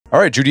All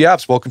right, Judy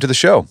Apps, welcome to the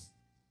show.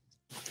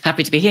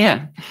 Happy to be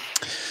here.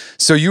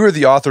 So you are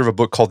the author of a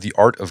book called The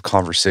Art of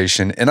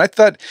Conversation, and I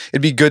thought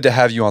it'd be good to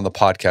have you on the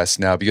podcast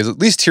now because at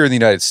least here in the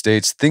United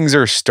States, things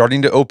are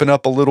starting to open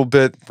up a little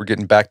bit. We're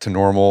getting back to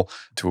normal,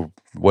 to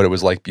what it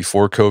was like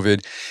before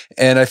COVID.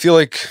 And I feel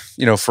like,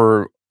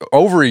 for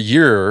over a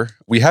year,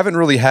 we haven't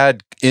really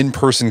had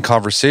in-person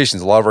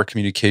conversations. A lot of our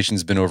communication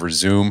has been over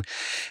Zoom.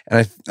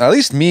 And at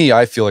least me,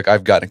 I feel like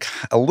I've gotten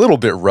a little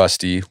bit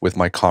rusty with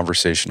my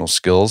conversational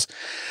skills.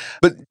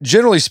 But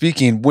generally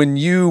speaking, when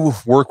you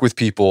work with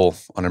people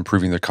on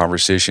improving their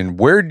conversation,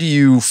 where do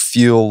you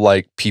feel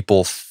like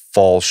people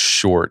fall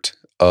short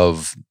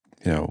of,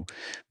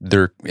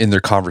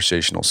 their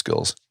conversational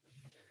skills?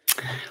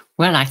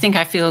 Well, I think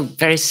I feel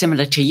very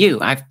similar to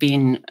you. I've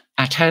been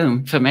at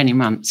home for many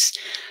months.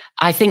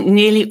 I think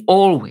nearly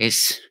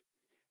always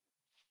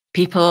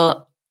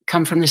people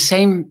come from the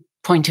same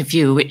point of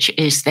view, which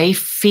is they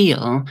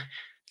feel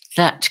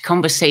that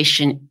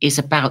conversation is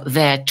about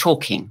their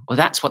talking, or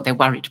that's what they're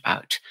worried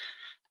about.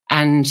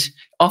 And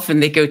often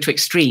they go to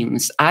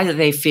extremes. Either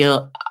they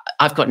feel,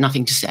 I've got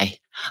nothing to say.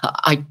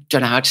 I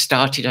don't know how to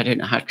start it. I don't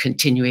know how to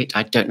continue it.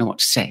 I don't know what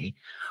to say.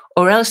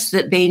 Or else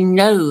that they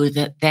know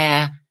that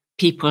they're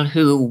people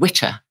who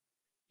witter.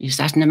 Is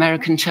that an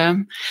American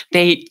term?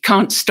 They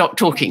can't stop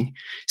talking.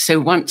 So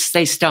once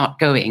they start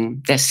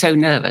going, they're so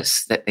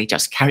nervous that they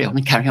just carry on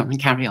and carry on and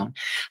carry on.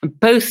 And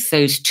both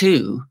those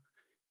two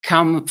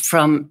come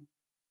from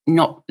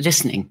not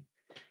listening.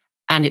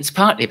 And it's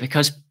partly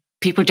because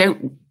people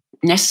don't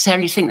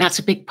necessarily think that's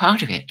a big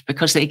part of it,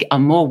 because they are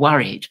more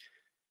worried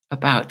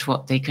about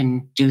what they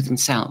can do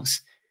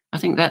themselves. I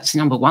think that's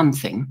number one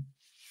thing.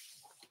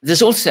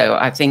 There's also,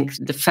 I think,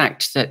 the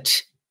fact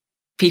that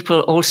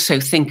people also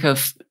think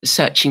of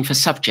searching for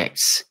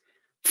subjects,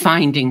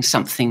 finding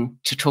something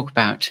to talk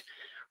about.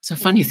 It's a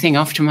funny thing.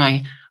 After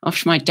my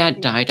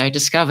dad died, I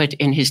discovered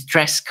in his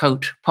dress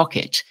coat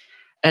pocket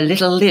a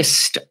little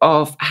list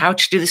of how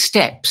to do the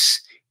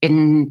steps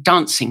in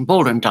dancing,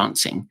 ballroom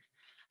dancing.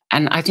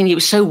 And I think he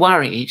was so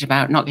worried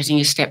about not getting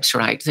his steps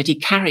right that he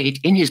carried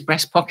in his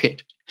breast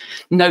pocket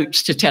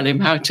notes to tell him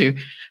how to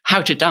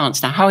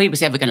dance. Now, how he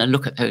was ever going to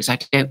look at those, I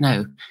don't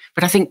know.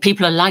 But I think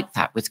people are like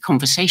that with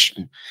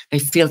conversation. They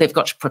feel they've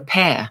got to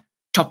prepare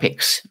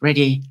topics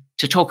ready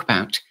to talk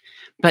about.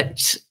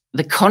 But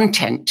the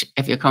content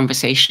of your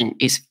conversation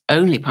is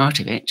only part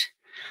of it.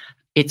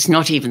 It's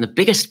not even the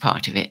biggest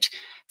part of it.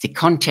 The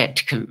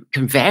content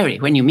can vary.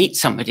 When you meet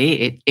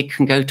somebody, it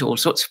can go to all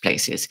sorts of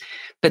places.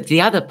 But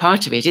the other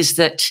part of it is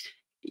that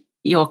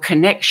your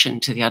connection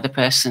to the other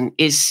person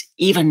is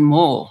even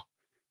more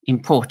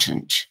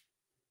important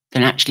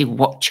than actually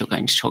what you're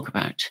going to talk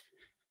about.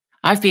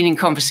 I've been in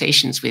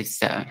conversations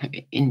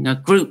in a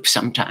group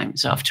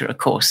sometimes after a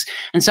course,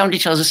 and somebody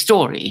tells a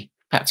story,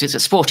 perhaps it's a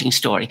sporting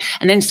story,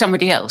 and then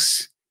somebody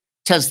else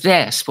tells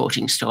their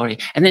sporting story,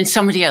 and then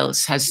somebody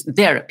else has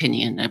their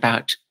opinion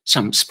about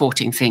some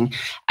sporting thing,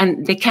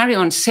 and they carry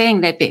on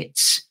saying their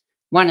bits,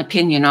 one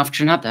opinion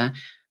after another,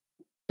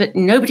 but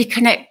nobody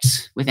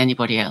connects with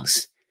anybody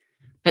else.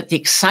 But the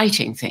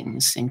exciting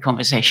things in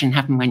conversation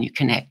happen when you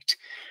connect.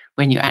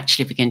 When you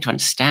actually begin to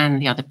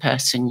understand the other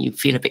person, you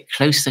feel a bit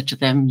closer to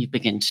them, you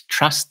begin to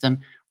trust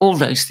them, all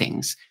those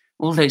things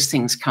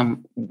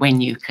come when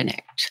you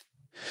connect.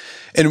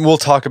 And we'll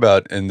talk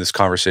about in this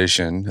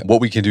conversation what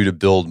we can do to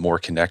build more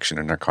connection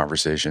in our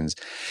conversations.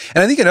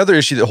 And I think another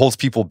issue that holds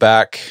people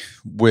back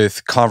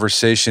with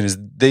conversation is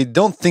they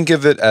don't think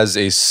of it as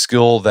a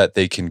skill that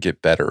they can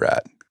get better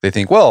at. They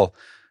think, well,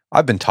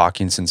 I've been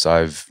talking since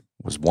I was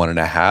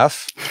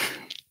 1.5.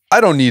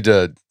 I don't need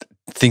to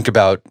think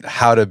about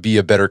how to be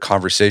a better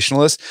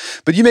conversationalist.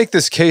 But you make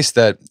this case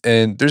that,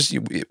 and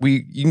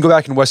you can go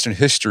back in Western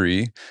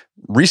history,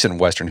 recent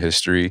Western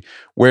history,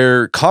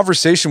 where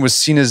conversation was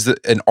seen as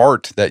an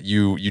art that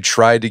you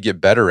tried to get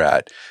better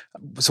at.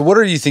 So what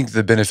do you think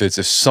the benefits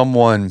if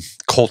someone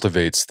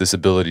cultivates this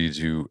ability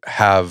to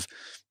have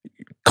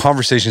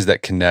conversations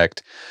that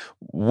connect?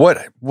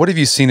 What have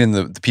you seen in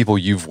the people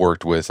you've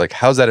worked with? Like,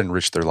 how's that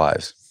enriched their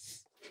lives?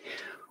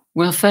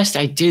 Well, first,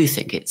 I do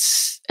think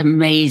it's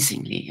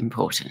amazingly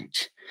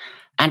important.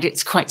 And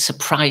it's quite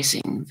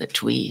surprising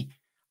that we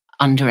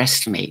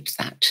underestimate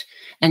that.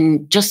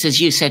 And just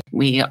as you said,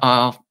 we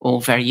are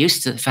all very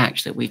used to the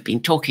fact that we've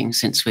been talking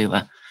since we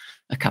were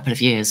a couple of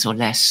years or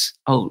less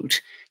old.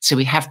 So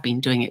we have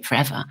been doing it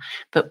forever.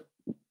 But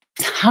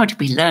how did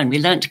we learn? We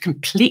learned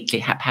completely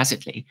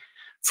haphazardly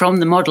from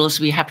the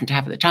models we happened to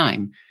have at the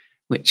time,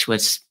 which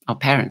was our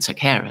parents or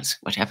carers,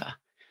 whatever.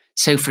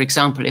 So, for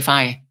example, if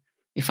I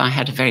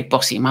had a very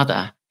bossy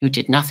mother who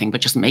did nothing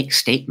but just make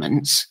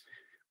statements,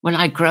 well,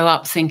 I grow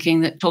up thinking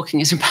that talking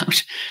is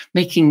about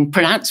making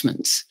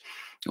pronouncements.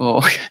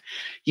 Or,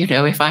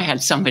 if I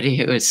had somebody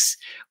who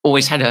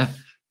always had a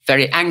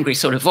very angry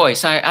sort of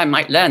voice, I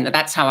might learn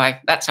that's how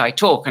I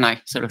talk, and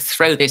I sort of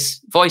throw this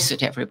voice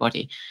at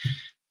everybody.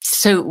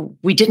 So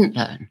we didn't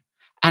learn.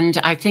 And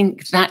I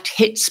think that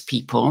hits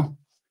people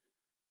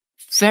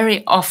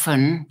very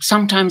often,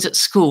 sometimes at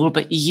school,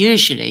 but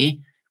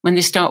usually when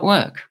they start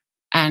work.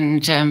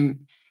 And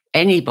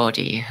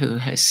anybody who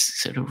has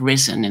sort of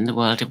risen in the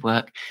world of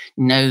work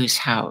knows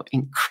how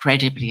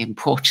incredibly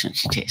important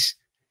it is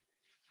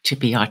to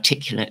be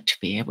articulate, to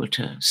be able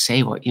to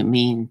say what you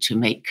mean, to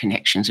make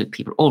connections with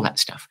people, all that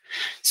stuff.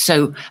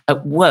 So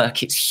at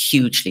work, it's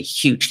hugely,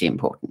 hugely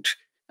important.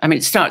 I mean,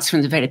 it starts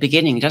from the very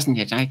beginning, doesn't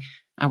it?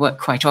 I work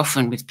quite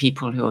often with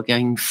people who are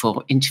going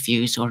for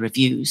interviews or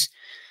reviews.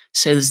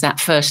 So there's that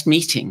first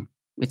meeting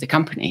with the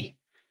company,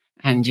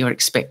 and you're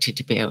expected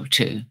to be able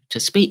to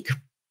speak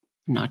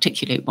and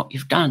articulate what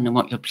you've done and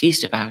what you're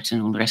pleased about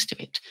and all the rest of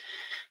it.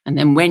 And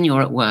then when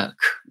you're at work,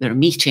 there are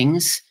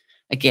meetings,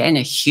 again,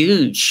 a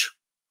huge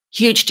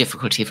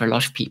difficulty for a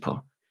lot of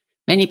people.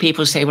 Many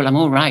people say, well, I'm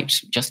all right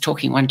just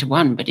talking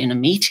one-to-one, but in a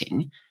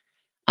meeting,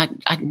 I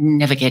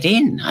never get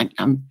in.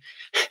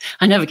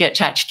 I never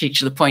get actually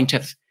to the point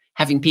of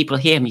having people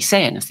hear me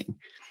say anything.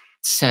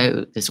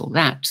 So there's all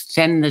that.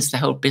 Then there's the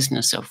whole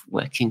business of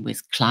working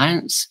with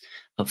clients,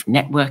 of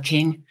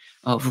networking,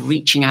 of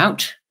reaching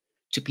out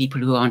to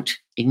people who aren't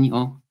in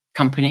your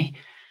company,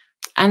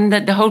 and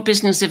the whole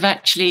business of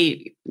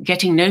actually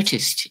getting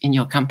noticed in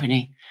your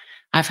company.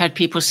 I've had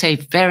people say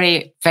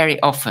very, very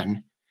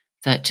often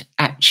that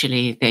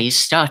actually they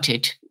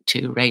started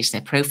to raise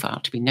their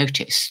profile to be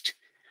noticed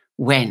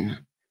when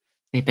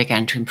they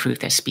began to improve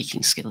their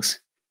speaking skills.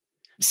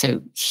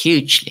 So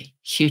hugely,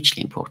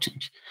 hugely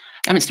important.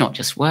 And it's not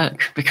just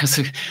work, because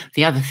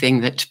the other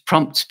thing that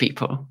prompts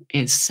people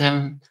is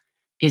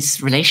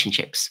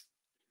relationships.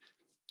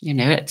 You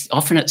know, it's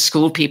often at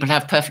school, people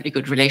have perfectly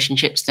good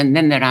relationships, and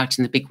then they're out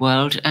in the big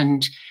world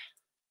and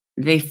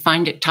they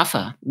find it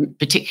tougher,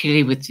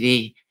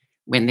 particularly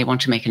when they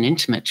want to make an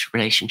intimate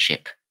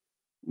relationship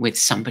with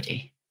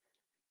somebody.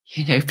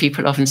 You know,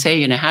 people often say,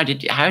 you know, how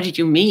did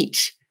you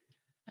meet?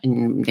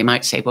 And they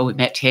might say, well, we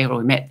met here or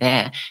we met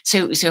there.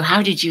 So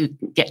how did you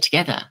get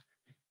together?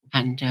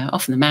 And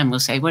often the man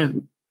will say, well,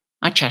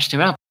 I chatted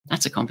her up.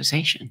 That's a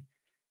conversation.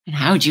 And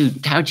how do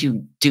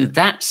you do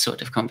that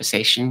sort of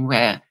conversation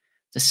where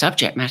the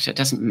subject matter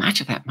doesn't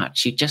matter that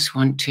much? You just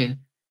want to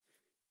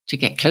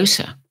get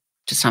closer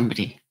to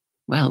somebody.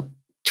 Well,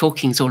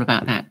 talking's all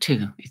about that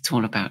too. It's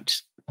all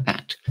about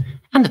that.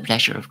 And the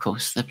pleasure, of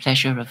course, the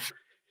pleasure of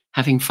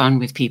having fun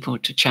with people,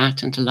 to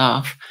chat and to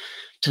laugh,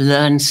 to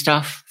learn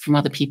stuff from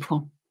other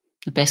people.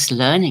 The best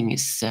learning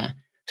is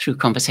through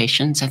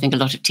conversations. I think a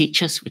lot of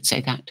teachers would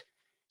say that.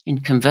 In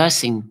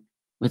conversing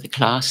with the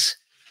class,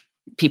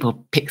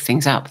 people pick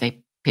things up. They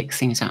pick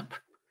things up.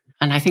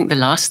 And I think the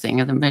last thing,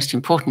 and the most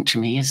important to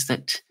me, is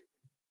that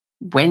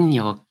when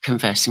you're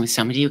conversing with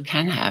somebody, you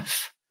can have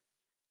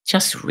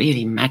just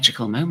really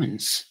magical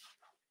moments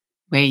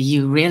where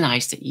you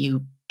realize that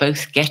you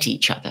both get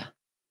each other,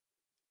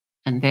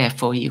 and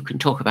therefore you can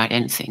talk about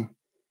anything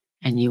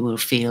and you will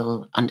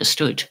feel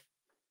understood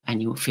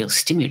and you will feel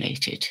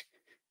stimulated,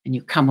 and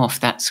you come off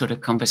that sort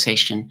of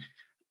conversation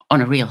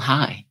on a real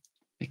high,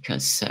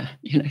 because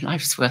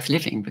life's worth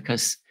living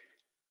because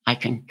I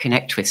can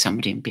connect with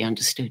somebody and be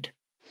understood.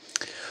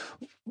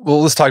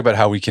 Well, let's talk about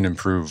how we can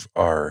improve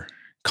our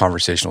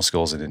conversational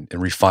skills and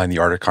refine the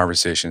art of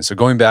conversation. So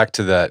going back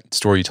to that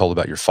story you told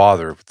about your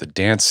father with the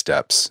dance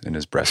steps in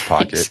his breast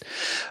pocket, Yes.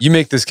 You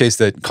make this case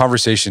that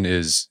conversation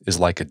is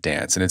like a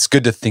dance, and it's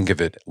good to think of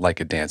it like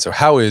a dance. So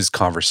how is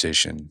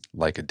conversation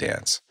like a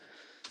dance?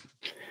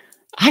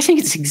 I think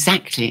it's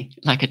exactly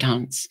like a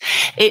dance.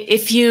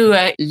 If you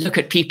look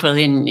at people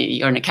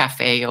you're in a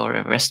cafe or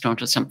a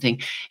restaurant or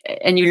something,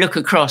 and you look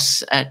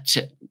across at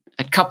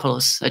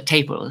couples at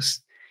tables,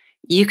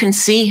 you can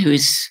see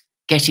who's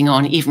getting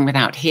on even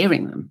without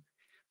hearing them,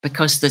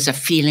 because there's a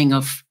feeling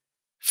of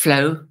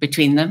flow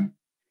between them.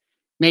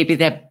 Maybe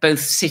they're both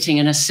sitting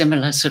in a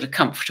similar sort of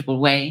comfortable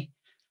way,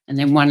 and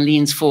then one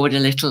leans forward a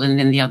little and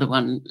then the other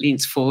one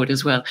leans forward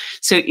as well.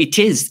 So it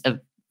is a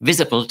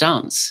visible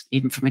dance,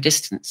 even from a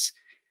distance.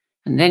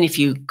 And then if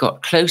you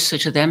got closer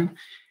to them,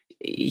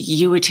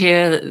 you would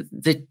hear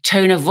the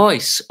tone of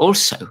voice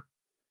also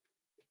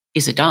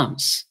is a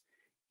dance.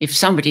 If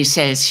somebody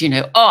says,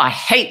 oh, I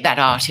hate that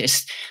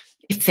artist,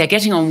 if they're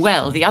getting on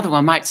well, the other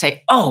one might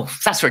say, oh,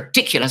 that's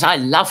ridiculous, I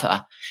love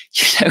her.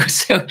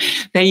 So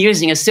they're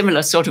using a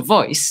similar sort of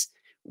voice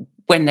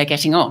when they're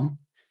getting on.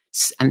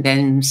 And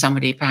then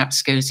somebody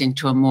perhaps goes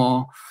into a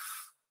more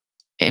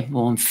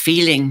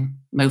feeling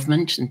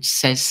movement and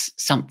says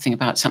something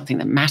about something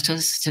that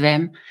matters to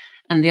them.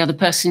 And the other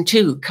person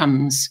too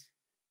comes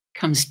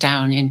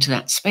down into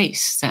that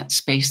space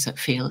that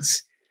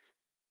feels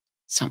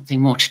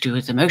something more to do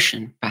with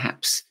emotion,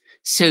 perhaps.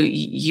 So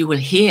you will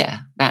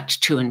hear that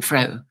to and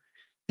fro.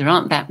 There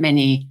aren't that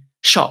many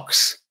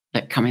shocks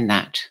that come in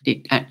that.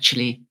 It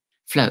actually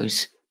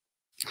flows.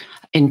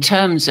 In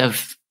terms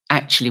of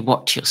actually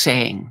what you're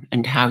saying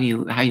and how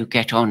you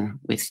get on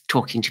with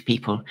talking to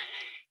people,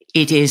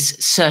 it is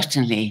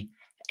certainly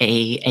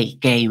a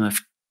game of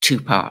two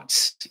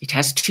parts. It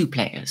has two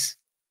players.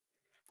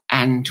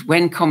 And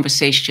when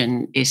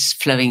conversation is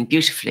flowing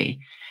beautifully,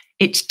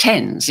 it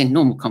tends, in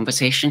normal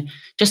conversation,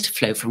 just to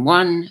flow from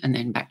one and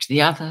then back to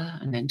the other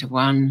and then to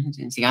one and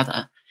then to the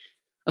other.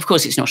 Of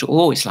course, it's not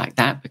always like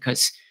that,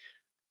 because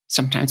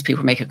Sometimes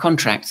people make a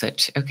contract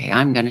that, okay,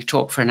 I'm going to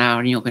talk for an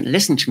hour and you're going to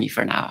listen to me for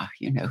an hour,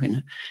 in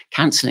a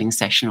counseling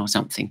session or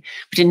something.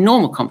 But in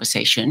normal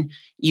conversation,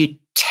 you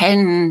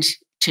tend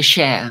to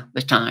share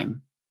the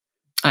time.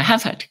 I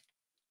have had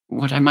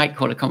what I might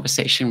call a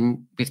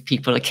conversation with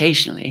people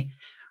occasionally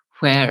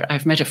where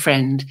I've met a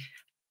friend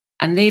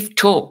and they've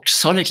talked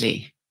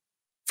solidly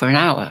for an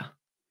hour.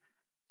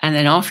 And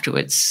then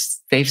afterwards,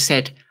 they've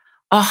said,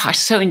 oh, I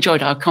so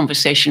enjoyed our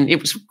conversation.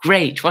 It was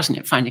great, wasn't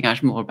it, finding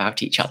out more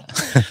about each other?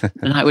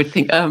 And I would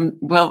think,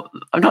 well,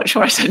 I'm not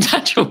sure I said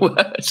that a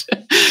word.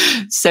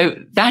 So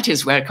that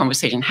is where a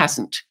conversation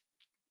hasn't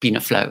been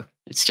a flow.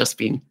 It's just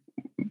been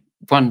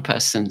one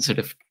person sort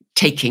of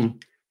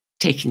taking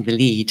the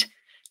lead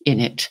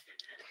in it.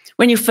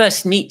 When you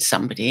first meet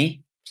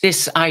somebody,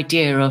 this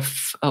idea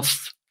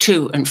of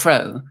to and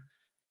fro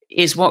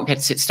is what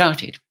gets it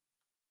started.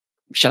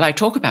 Shall I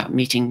talk about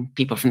meeting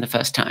people from the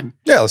first time?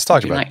 Yeah, let's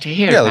talk about it. Would you like to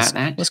hear about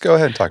that? Let's go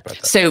ahead and talk about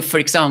that. So, for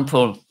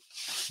example,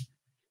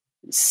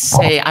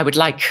 say I would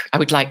like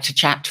to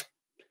chat.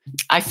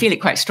 I feel it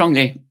quite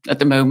strongly at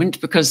the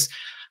moment because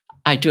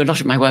I do a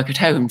lot of my work at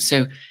home.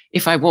 So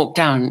if I walk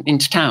down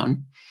into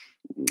town,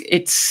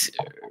 it's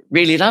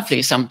really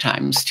lovely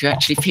sometimes to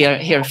actually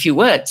hear a few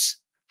words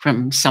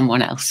from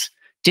someone else.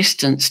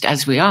 Distanced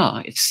as we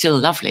are, it's still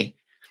lovely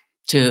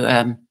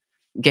to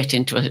get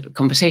into a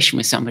conversation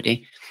with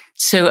somebody.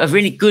 So a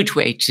really good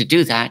way to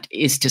do that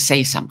is to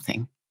say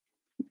something.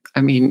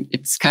 I mean,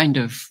 it's kind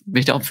of a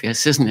bit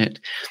obvious, isn't it?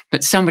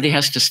 But somebody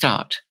has to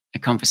start a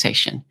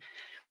conversation.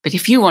 But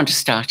if you want to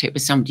start it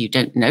with somebody you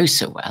don't know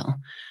so well,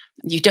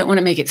 you don't want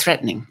to make it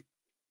threatening.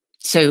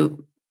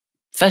 So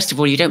first of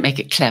all, you don't make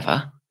it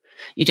clever.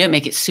 You don't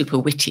make it super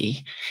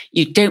witty.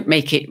 You don't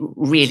make it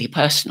really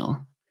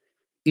personal.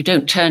 You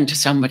don't turn to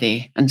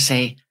somebody and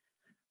say,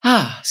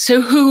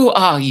 so who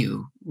are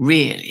you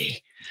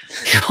really?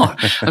 Or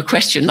a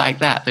question like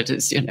that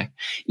is,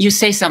 you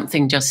say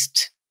something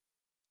just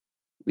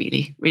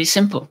really, really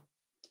simple.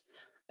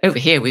 Over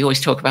here, we always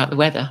talk about the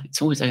weather.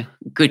 It's always a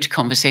good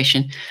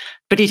conversation.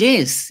 But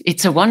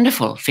it's a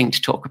wonderful thing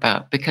to talk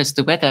about because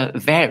the weather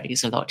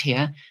varies a lot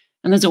here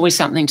and there's always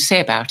something to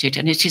say about it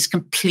and it is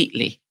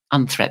completely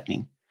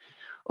unthreatening.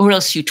 Or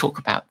else you talk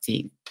about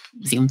the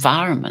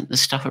environment, the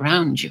stuff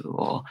around you,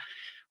 or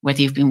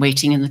whether you've been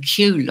waiting in the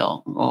queue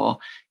long, or,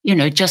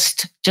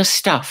 just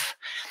stuff.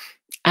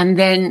 And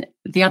then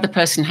the other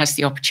person has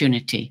the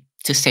opportunity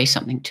to say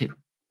something too.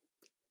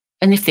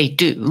 And if they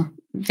do,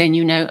 then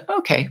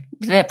okay,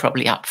 they're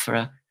probably up for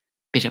a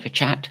bit of a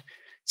chat.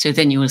 So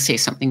then you will say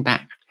something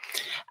back.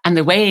 And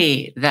the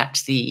way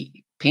that the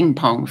ping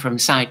pong from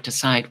side to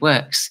side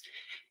works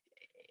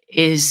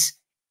is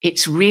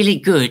it's really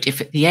good if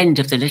at the end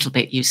of the little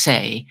bit you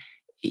say,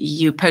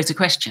 you pose a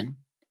question.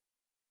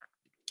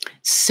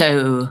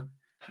 So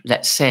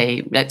let's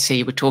say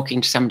you were talking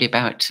to somebody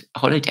about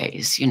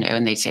holidays,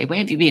 and they say, where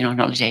have you been on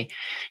holiday? And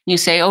you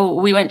say, oh,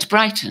 we went to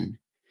Brighton.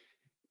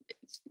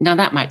 Now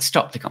that might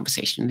stop the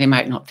conversation. They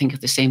might not think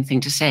of the same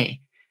thing to say.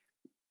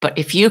 But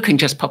if you can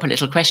just pop a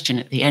little question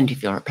at the end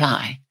of your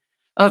reply,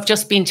 oh, I've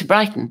just been to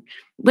Brighton.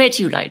 Where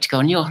do you like to go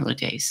on your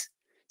holidays?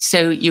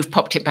 So you've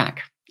popped it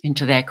back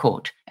into their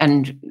court.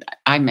 And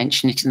I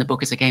mention it in the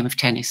book as a game of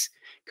tennis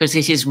because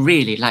it is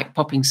really like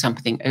popping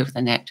something over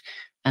the net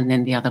and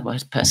then the other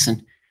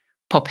person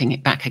popping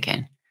it back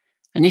again.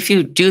 And if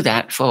you do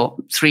that for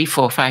 3,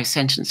 4, 5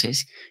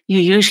 sentences, you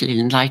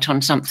usually light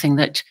on something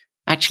that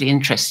actually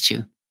interests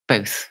you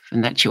both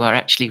and that you are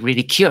actually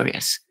really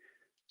curious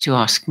to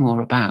ask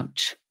more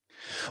about.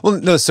 Well,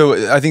 no, so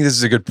I think this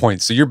is a good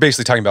point. So you're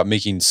basically talking about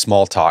making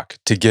small talk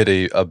to get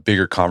a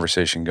bigger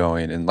conversation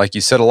going. And like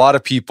you said, a lot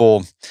of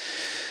people,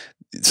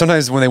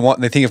 sometimes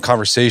when they think of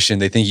conversation,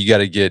 they think you got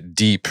to get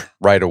deep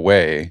right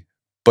away.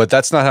 But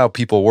that's not how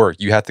people work.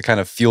 You have to kind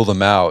of feel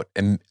them out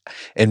and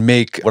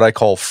make what I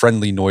call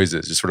friendly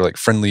noises, just sort of like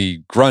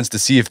friendly grunts to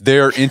see if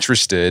they're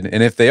interested.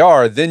 And if they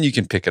are, then you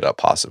can pick it up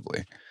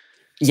possibly.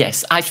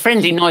 Yes,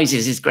 friendly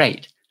noises is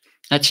great.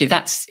 Actually,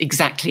 that's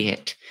exactly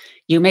it.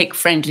 You make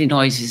friendly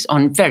noises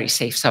on very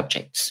safe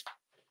subjects,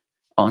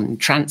 on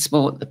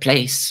transport, the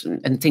place,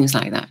 and things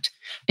like that.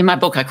 In my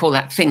book, I call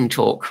that thing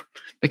talk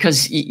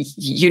because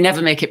you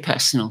never make it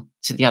personal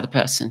to the other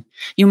person.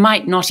 You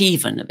might not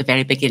even at the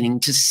very beginning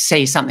to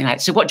say something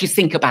like, so what do you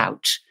think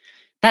about?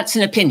 That's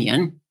an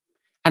opinion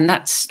and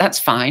that's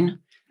fine.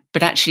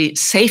 But actually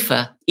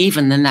safer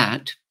even than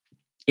that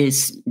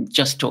is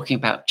just talking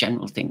about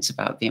general things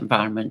about the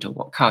environment or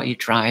what car you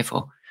drive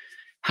or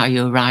how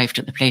you arrived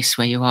at the place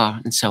where you are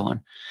and so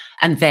on.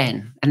 And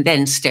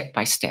then step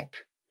by step,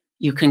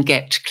 you can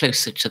get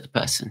closer to the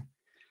person.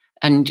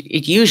 And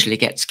it usually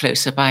gets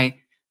closer by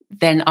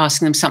then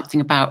asking them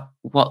something about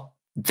what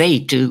they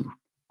do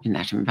in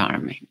that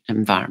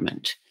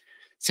environment.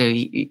 So,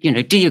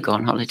 do you go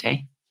on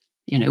holiday?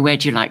 Where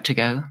do you like to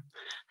go?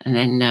 And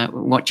then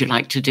what do you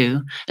like to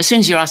do? As soon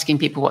as you're asking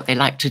people what they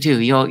like to do,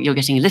 you're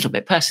getting a little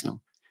bit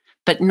personal,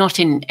 but not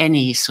in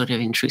any sort of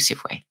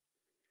intrusive way.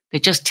 They're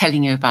just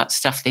telling you about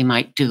stuff they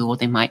might do or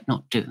they might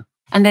not do.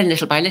 And then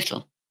little by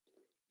little,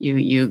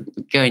 You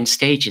go in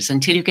stages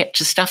until you get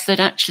to stuff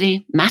that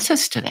actually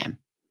matters to them.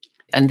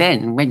 And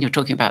then when you're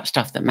talking about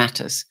stuff that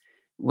matters,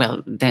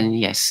 well, then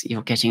yes,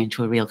 you're getting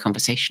into a real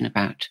conversation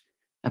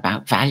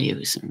about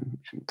values and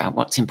about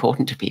what's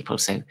important to people.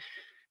 So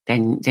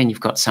then you've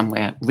got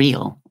somewhere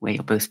real where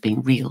you're both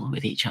being real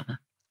with each other.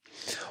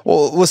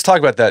 Well, let's talk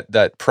about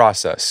that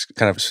process,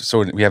 kind of,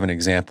 so we have an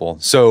example.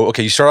 So,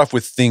 okay, you start off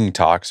with thing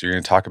talk. So you're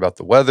going to talk about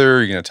the weather.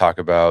 You're going to talk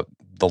about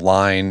the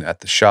line at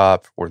the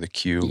shop or the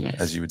queue, Yes.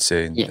 as you would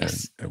say,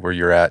 Yes. where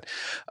you're at.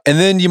 And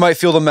then you might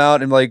feel them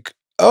out and like,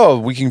 oh,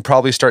 we can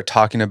probably start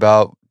talking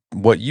about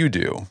what you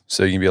do.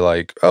 So you can be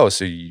like, oh,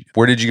 so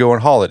where did you go on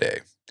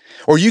holiday?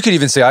 Or you could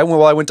even say, I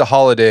went to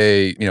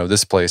holiday,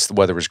 this place, the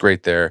weather was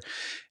great there.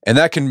 And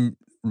that can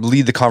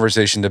lead the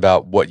conversation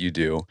about what you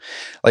do.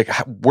 Like,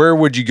 where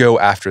would you go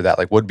after that?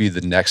 Like, what would be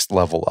the next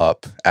level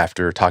up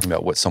after talking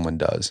about what someone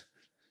does?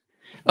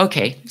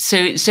 Okay,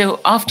 so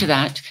after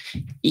that,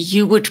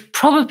 you would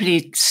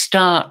probably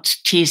start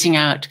teasing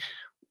out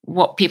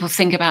what people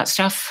think about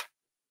stuff.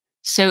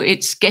 So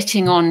it's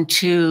getting on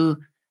to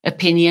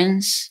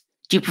opinions.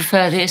 Do you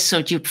prefer this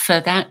or do you prefer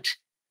that?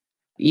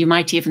 You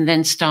might even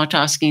then start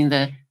asking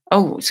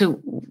so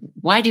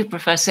why do you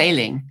prefer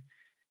sailing?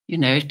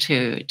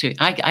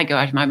 I go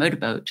out in my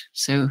motorboat,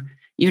 so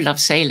you love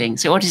sailing.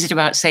 So what is it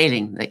about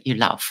sailing that you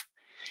love?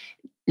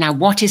 Now,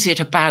 what is it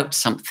about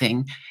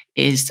something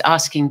is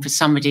asking for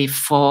somebody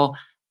for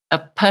a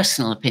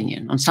personal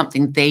opinion on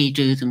something they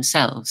do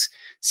themselves.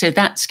 So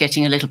that's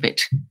getting a little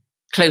bit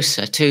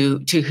closer to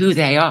who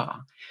they are.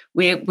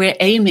 We're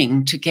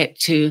aiming to get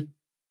to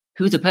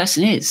who the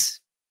person is,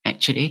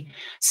 actually.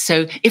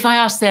 So if I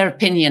ask their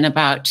opinion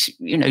about,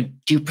 do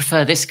you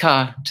prefer this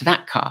car to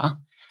that car?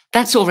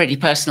 That's already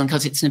personal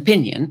because it's an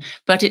opinion,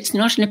 but it's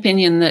not an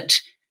opinion that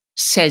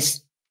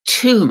says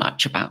too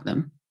much about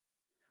them.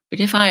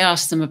 But if I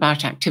ask them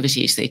about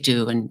activities they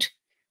do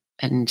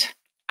and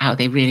how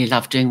they really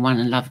love doing one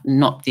and love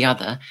not the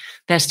other,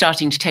 they're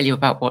starting to tell you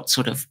about what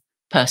sort of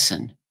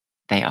person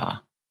they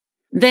are.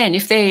 Then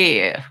if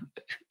they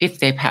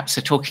perhaps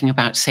are talking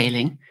about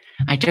sailing,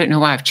 I don't know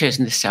why I've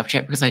chosen this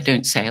subject because I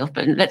don't sail,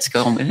 but let's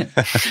go on with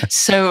it.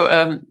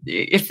 So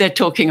if they're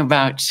talking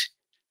about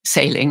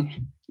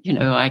sailing,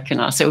 I can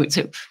ask, so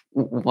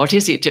what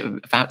is it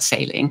about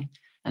sailing?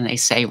 And they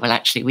say, well,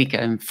 actually, we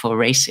go for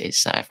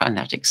races. I find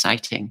that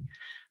exciting.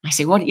 I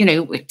say,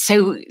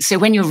 so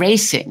when you're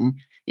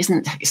racing,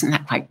 isn't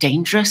that quite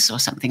dangerous or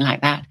something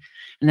like that?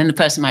 And then the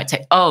person might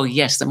say, oh,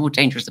 yes, the more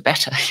dangerous, the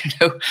better.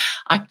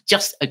 I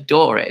just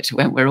adore it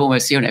when we're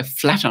almost,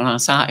 flat on our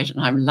side and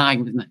I'm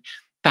lying with my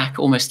back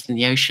almost in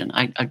the ocean.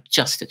 I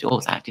just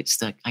adore that.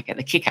 I get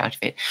the kick out of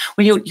it.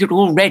 Well, you're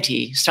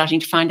already starting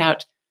to find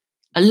out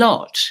a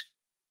lot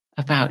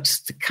about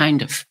the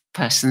kind of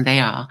person they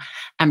are.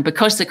 And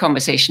because the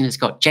conversation has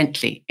got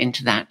gently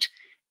into that,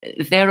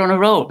 they're on a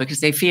roll because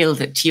they feel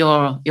that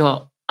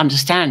you're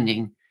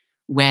understanding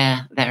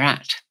where they're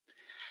at.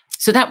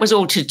 So that was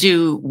all to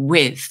do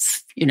with,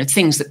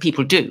 things that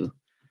people do.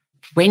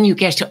 When you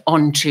get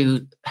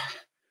onto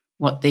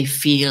what they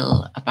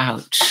feel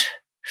about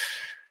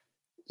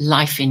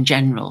life in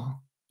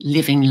general,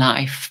 living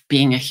life,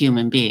 being a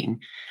human being,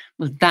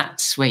 well,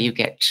 that's where you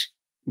get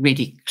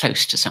really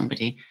close to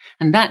somebody.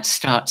 And that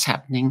starts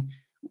happening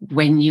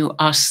when you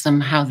ask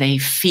them how they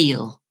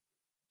feel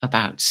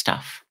about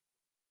stuff.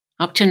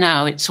 Up to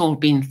now, it's all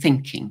been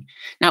thinking.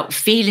 Now,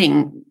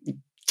 feeling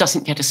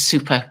doesn't get a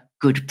super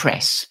good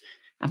press.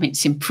 I mean,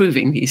 it's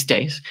improving these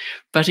days,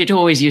 but it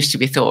always used to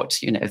be thought,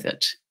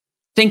 that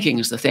thinking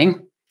is the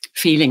thing,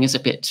 feeling is a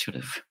bit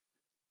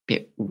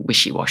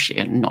wishy-washy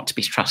and not to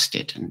be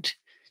trusted. And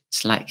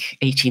it's like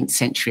 18th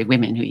century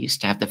women who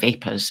used to have the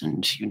vapors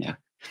and,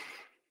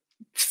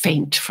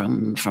 faint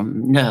from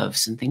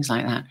nerves and things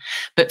like that.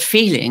 But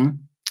feeling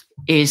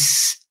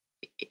is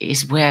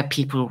where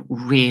people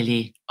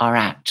really are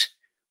at,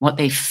 what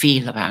they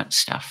feel about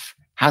stuff,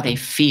 how they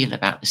feel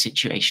about the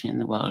situation in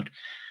the world.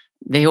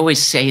 They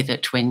always say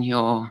that when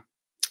you're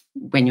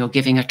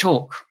giving a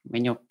talk,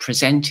 when you're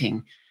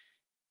presenting,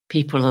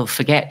 people will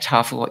forget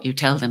half of what you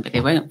tell them, but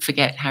they won't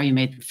forget how you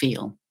made them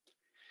feel.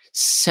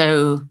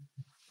 So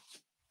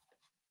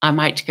I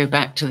might go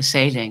back to the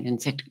sailing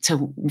and say, so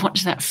what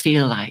does that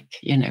feel like,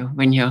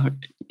 when you're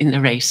in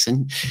the race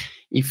and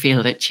you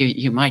feel that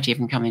you might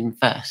even come in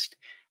first?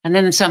 And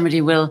then somebody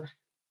will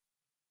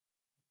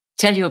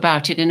tell you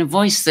about it in a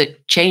voice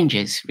that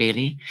changes,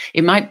 really.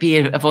 It might be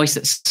a voice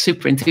that's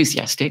super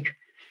enthusiastic,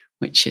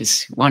 which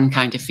is one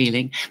kind of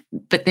feeling,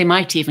 but they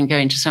might even go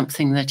into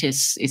something that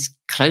is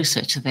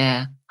closer to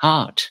their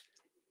heart.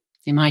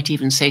 They might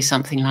even say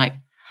something like,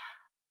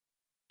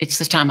 it's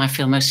the time I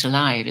feel most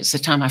alive. It's the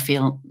time I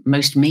feel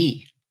most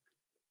me.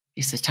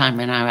 It's the time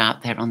when I'm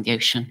out there on the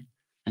ocean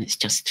and it's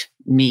just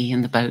me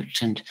in the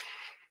boat. And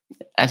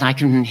I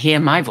can hear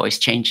my voice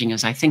changing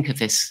as I think of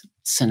this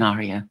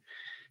scenario.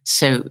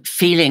 So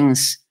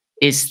feelings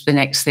is the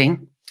next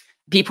thing.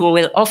 People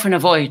will often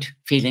avoid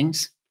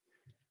feelings.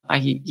 I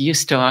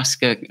used to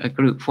ask a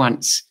group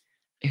once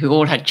who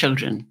all had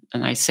children.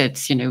 And I said,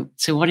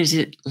 so what is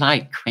it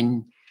like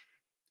when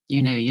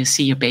You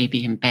see your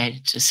baby in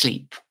bed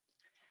asleep.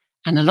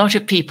 And a lot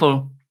of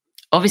people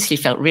obviously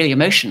felt really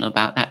emotional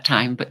about that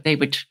time, but they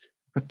would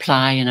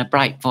reply in a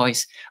bright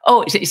voice,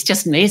 "Oh, it's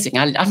just amazing.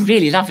 I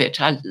really love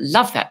it. I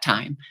love that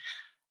time."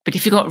 But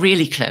if you got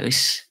really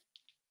close,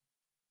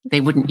 they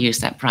wouldn't use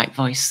that bright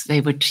voice.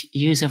 They would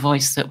use a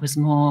voice that was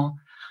more,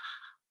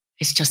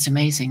 "It's just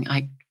amazing.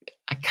 I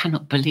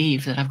cannot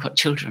believe that I've got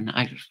children.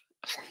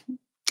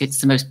 It's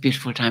the most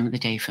beautiful time of the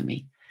day for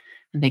me."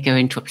 And they go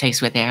into a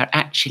place where they are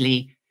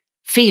actually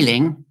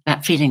feeling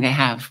that feeling they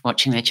have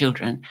watching their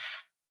children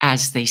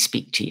as they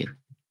speak to you.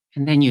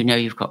 And then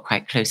you've got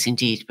quite close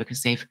indeed,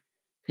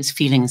 because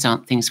feelings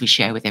aren't things we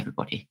share with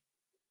everybody.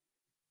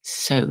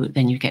 So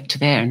then you get to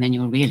there, and then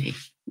you're really,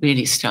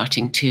 really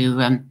starting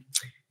to,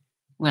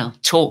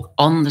 talk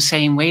on the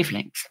same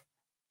wavelength.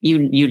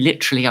 You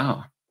literally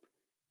are.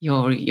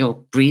 Your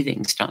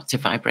breathing starts to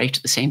vibrate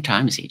at the same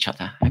time as each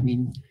other. I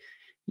mean,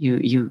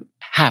 you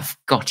have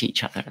got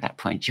each other at that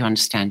point. You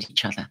understand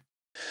each other.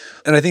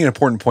 And I think an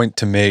important point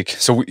to make,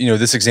 so,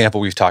 this example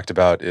we've talked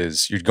about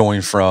is you're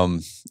going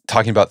from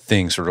talking about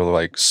things, sort of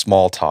like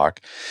small talk.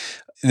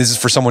 And this is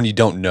for someone you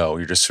don't know.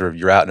 You're just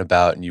you're out and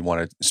about and you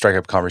want to strike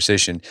up a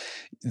conversation.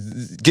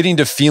 Getting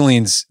to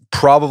feelings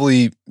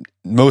probably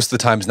most of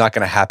the time is not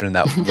going to happen in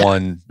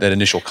that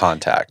initial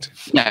contact.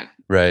 No.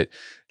 Right.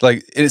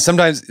 Like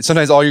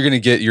sometimes all you're going to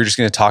get, you're just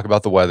going to talk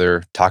about the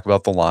weather, talk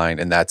about the line,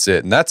 and that's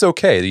it. And that's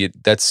okay.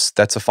 That's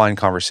a fine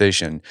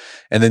conversation.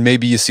 And then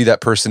maybe you see that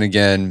person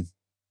again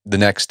the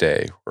next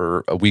day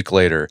or a week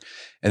later,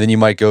 and then you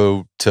might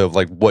go to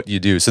like what you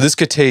do. So this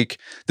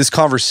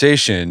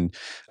conversation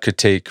could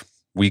take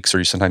weeks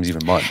or sometimes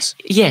even months.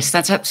 Yes,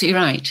 that's absolutely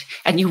right.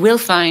 And you will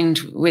find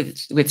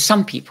with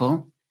some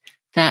people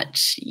that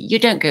you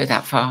don't go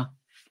that far,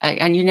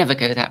 and you never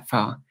go that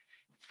far.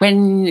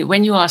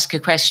 When you ask a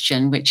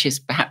question which is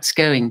perhaps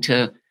going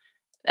to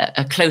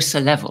a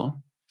closer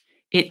level,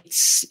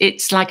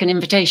 it's like an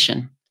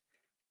invitation,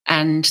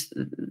 and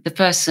the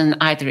person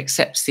either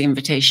accepts the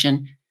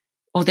invitation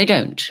or they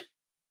don't,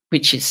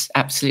 which is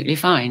absolutely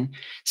fine.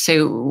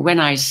 So when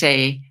I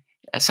say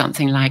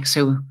something like,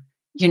 "So,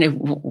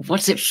 what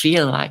does it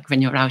feel like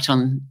when you're out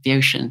on the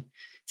ocean?"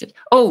 Said,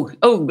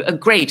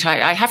 great.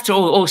 I have to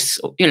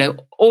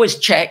always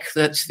check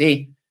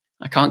that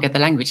I can't get the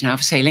language now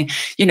for sailing.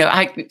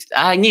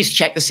 I need to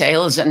check the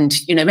sails and,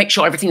 make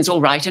sure everything's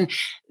all right. And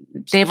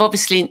they've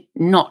obviously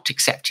not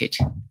accepted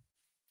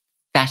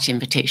that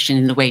invitation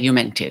in the way you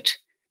meant it.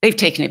 They've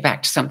taken it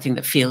back to something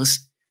that feels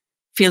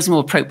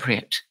more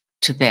appropriate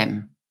to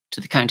them,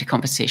 to the kind of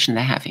conversation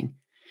they're having.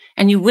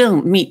 And you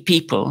will meet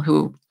people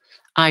who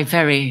I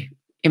very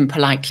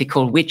impolitely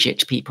call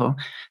widget people,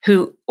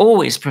 who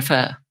always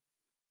prefer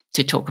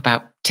to talk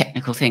about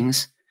technical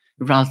things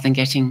rather than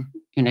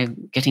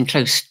getting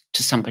close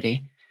to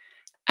somebody.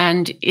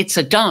 And it's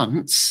a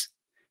dance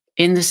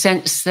in the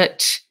sense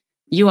that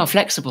you are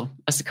flexible.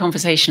 As a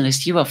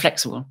conversationalist, you are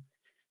flexible.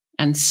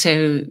 And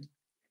so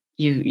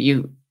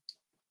you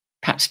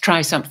perhaps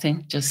try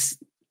something, just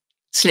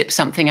slip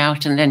something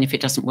out, and then if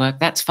it doesn't work,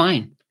 that's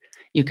fine.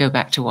 You go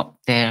back to what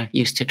they're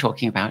used to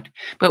talking about.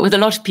 But with a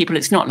lot of people,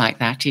 it's not like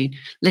that.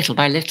 Little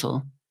by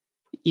little,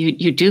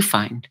 you do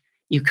find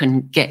you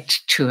can get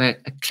to a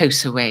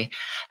closer way.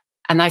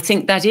 And I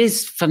think that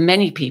is, for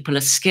many people,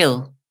 a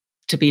skill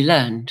to be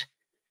learned,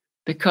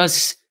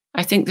 because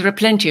I think there are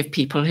plenty of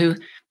people who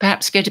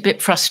perhaps get a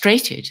bit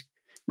frustrated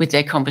with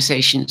their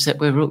conversations, that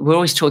we're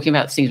always talking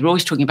about things, we're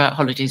always talking about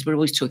holidays, we're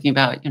always talking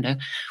about,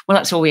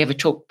 that's all we ever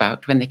talk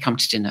about when they come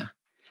to dinner.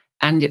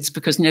 And it's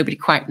because nobody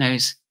quite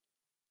knows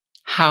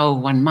how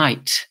one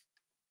might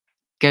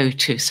go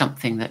to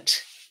something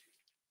that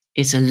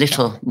is a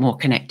little more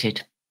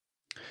connected.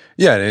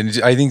 Yeah,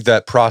 and I think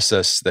that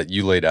process that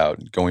you laid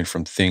out, going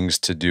from things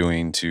to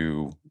doing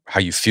to how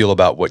you feel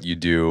about what you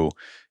do,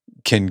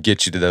 can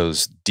get you to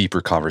those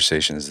deeper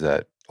conversations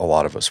that a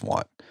lot of us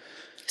want.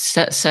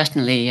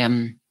 Certainly,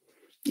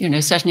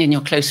 certainly in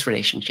your close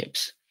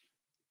relationships,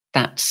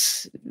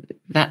 that's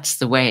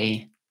the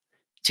way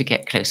to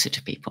get closer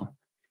to people,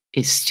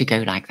 is to go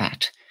like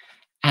that.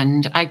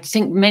 And I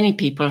think many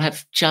people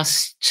have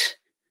just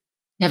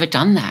never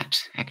done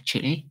that,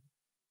 actually.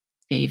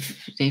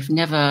 They've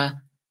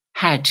never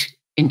had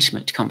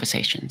intimate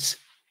conversations.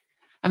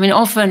 I mean,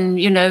 often,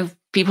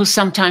 people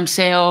sometimes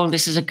say, "Oh,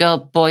 this is a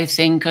girl-boy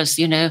thing," because,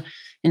 in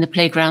the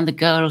playground, the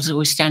girls are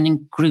always standing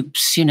in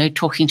groups,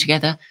 talking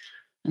together,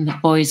 and the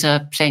boys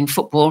are playing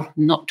football,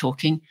 not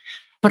talking.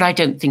 But I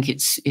don't think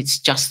it's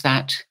just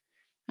that.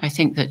 I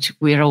think that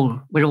we're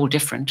all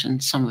different,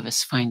 and some of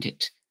us find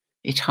it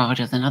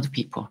harder than other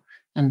people.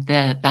 And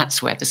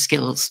that's where the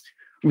skills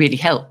really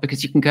help,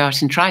 because you can go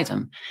out and try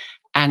them.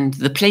 And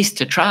the place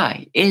to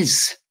try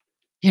is,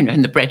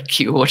 in the bread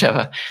queue or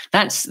whatever.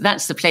 That's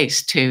the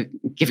place to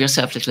give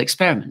yourself little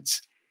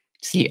experiments.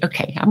 See,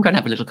 okay, I'm going to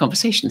have a little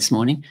conversation this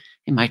morning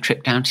in my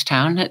trip down to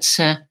town. Let's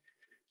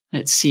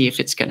see if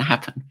it's going to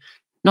happen.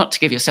 Not to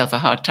give yourself a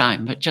hard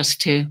time, but just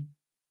to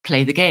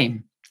play the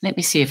game. Let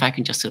me see if I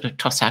can just sort of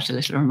toss out a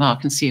little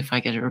remark and see if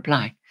I get a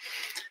reply.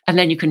 And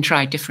then you can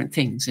try different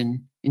things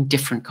in in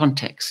different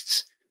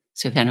contexts.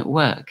 So then at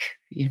work,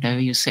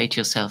 you say to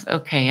yourself,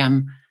 okay,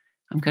 I'm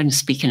going to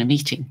speak in a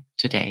meeting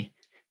today.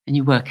 And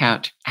you work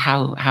out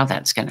how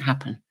that's going to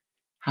happen,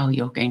 how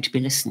you're going to be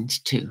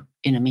listened to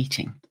in a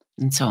meeting,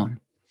 and so on.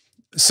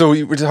 So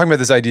we're talking about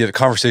this idea that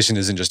conversation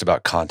isn't just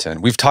about content.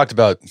 We've talked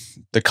about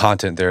the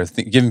content there,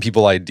 giving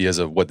people ideas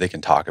of what they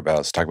can talk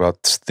about. So talk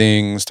about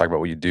things, talk about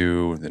what you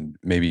do, and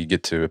maybe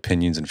get to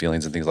opinions and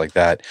feelings and things like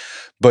that.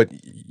 But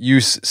you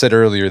said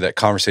earlier that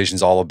conversation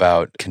is all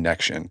about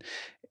connection.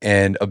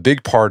 And a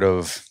big part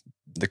of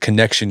the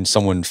connection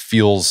someone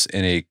feels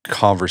in a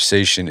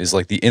conversation is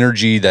like the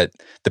energy that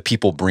the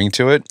people bring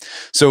to it.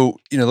 So,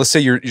 let's say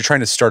you're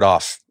trying to start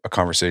off a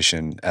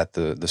conversation at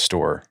the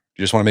store.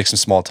 You just want to make some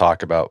small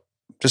talk about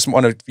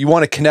you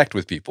want to connect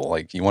with people.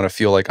 Like you want to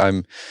feel like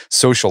I'm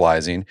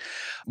socializing.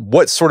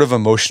 What sort of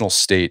emotional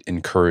state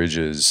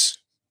encourages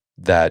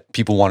that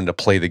people wanting to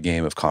play the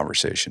game of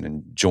conversation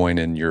and join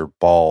in your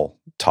ball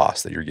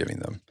toss that you're giving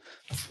them?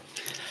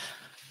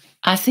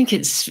 I think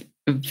it's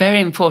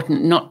very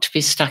important not to be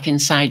stuck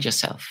inside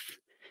yourself.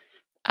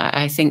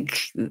 I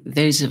think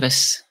those of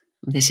us,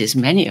 this is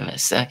many of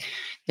us,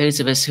 those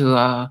of us who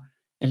are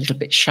a little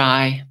bit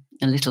shy,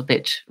 a little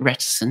bit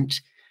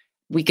reticent,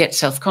 we get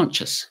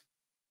self-conscious.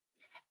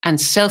 And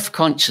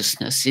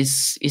self-consciousness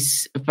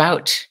is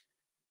about,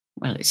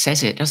 well, it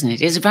says it, doesn't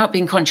it? It's about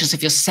being conscious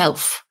of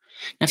yourself.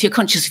 Now, if you're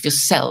conscious of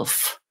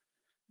yourself,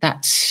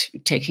 that's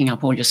taking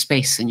up all your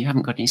space and you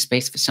haven't got any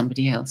space for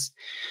somebody else.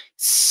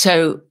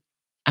 So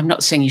I'm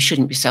not saying you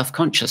shouldn't be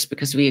self-conscious,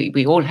 because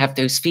we all have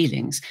those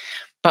feelings,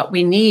 but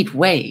we need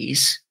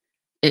ways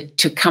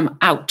to come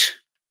out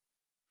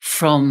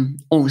from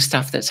all the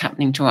stuff that's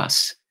happening to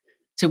us.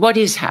 So what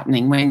is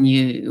happening when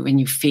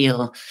you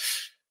feel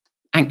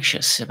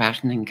anxious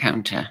about an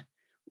encounter?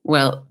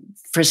 Well,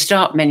 for a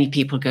start, many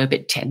people go a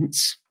bit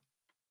tense.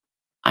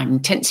 I'm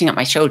tensing up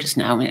my shoulders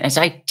now. And as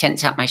I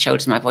tense up my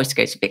shoulders, my voice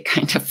goes a bit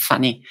kind of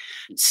funny.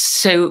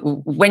 So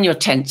when you're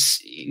tense,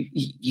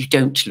 you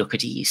don't look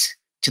at ease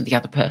to the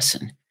other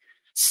person.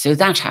 So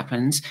that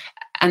happens.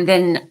 And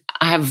then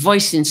I have a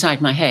voice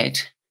inside my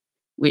head,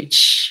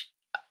 which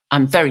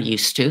I'm very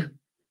used to.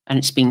 And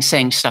it's been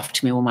saying stuff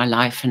to me all my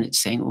life. And it's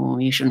saying, oh,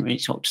 you shouldn't really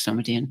talk to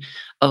somebody. And,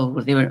 oh,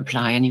 well, they won't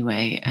reply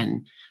anyway.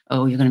 And,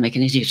 oh, you're going to make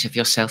an idiot of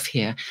yourself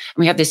here. And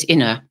we have this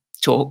inner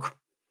talk,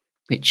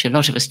 which a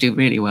lot of us do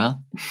really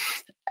well.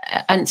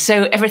 And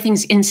so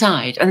everything's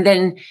inside. And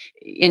then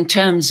in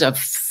terms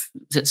of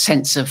the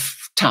sense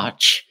of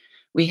touch,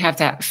 we have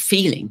that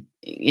feeling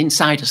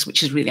inside us,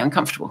 which is really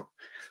uncomfortable.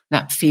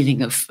 That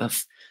feeling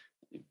of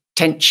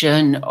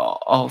tension,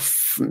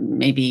 of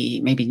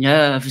maybe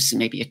nerves,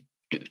 maybe a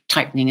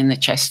tightening in the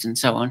chest and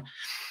so on.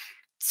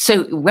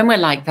 So when we're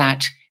like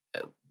that,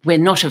 we're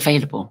not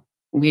available.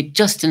 We're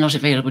just not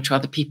available to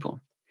other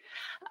people.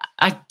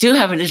 I do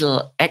have a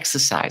little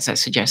exercise I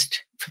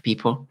suggest for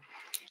people,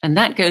 and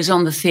that goes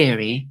on the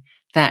theory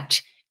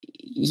that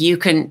you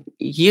can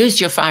use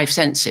your five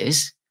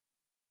senses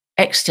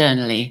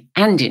externally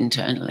and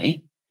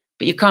internally,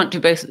 but you can't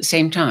do both at the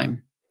same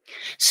time.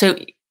 So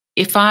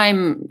if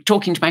I'm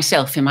talking to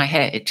myself in my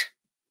head,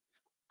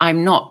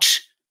 I'm not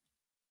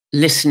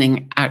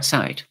listening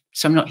outside.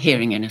 So I'm not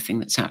hearing anything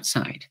that's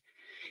outside.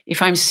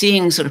 If I'm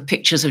seeing sort of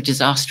pictures of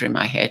disaster in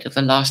my head of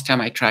the last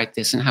time I tried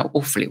this and how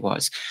awful it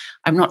was,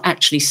 I'm not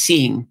actually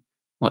seeing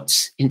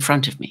what's in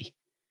front of me.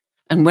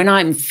 And when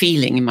I'm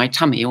feeling in my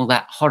tummy all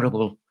that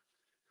horrible,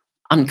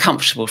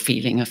 uncomfortable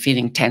feeling of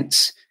feeling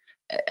tense,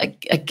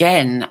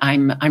 again,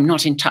 I'm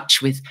not in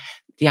touch with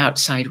the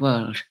outside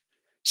world.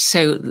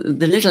 So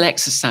the little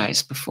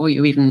exercise before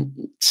you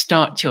even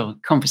start your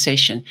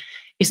conversation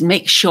is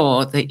make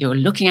sure that you're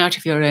looking out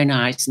of your own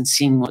eyes and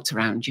seeing what's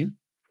around you.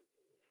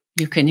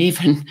 You can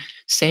even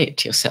say it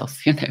to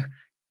yourself,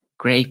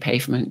 grey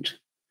pavement,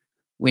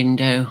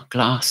 window,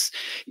 glass,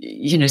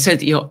 so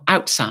that you're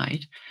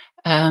outside.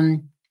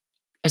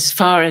 As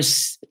far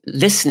as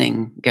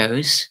listening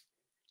goes,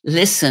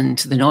 listen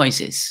to the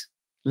noises,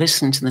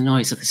 listen to the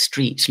noise of the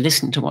street,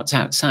 listen to what's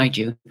outside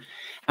you.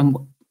 And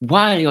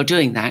while you're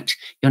doing that,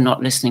 you're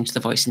not listening to the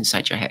voice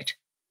inside your head.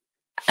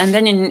 And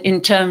then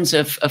in terms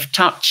of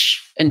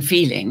touch and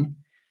feeling,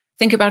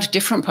 think about a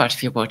different part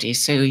of your body.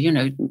 So,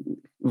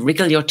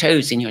 wriggle your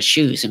toes in your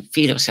shoes and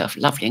feel yourself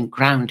lovely and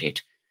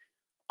grounded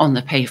on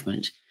the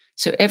pavement.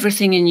 So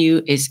everything in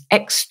you is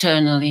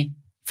externally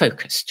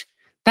focused.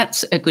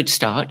 That's a good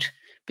start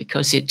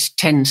because it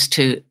tends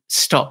to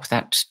stop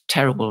that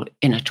terrible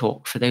inner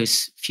talk for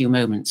those few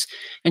moments.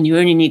 And you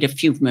only need a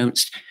few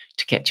moments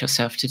to get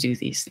yourself to do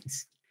these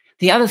things.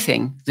 The other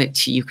thing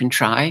that you can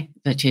try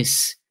that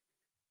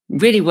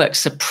really works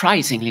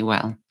surprisingly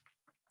well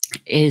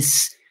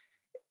is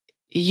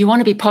you want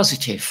to be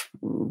positive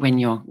when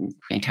you're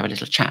going to have a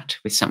little chat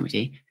with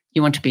somebody.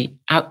 You want to be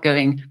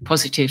outgoing,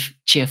 positive,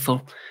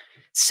 cheerful.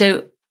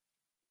 So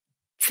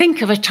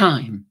think of a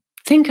time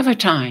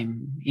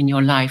in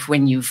your life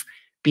when you've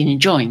been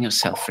enjoying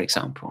yourself, for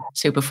example.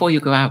 So before you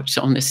go out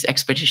on this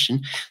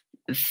expedition,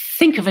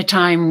 think of a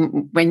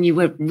time when you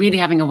were really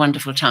having a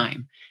wonderful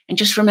time and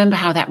just remember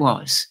how that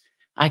was.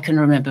 I can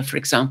remember, for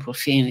example,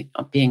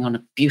 being on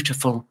a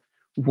beautiful,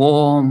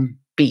 warm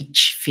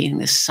beach, feeling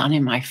the sun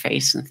in my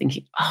face and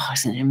thinking, oh,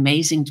 isn't it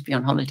amazing to be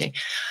on holiday?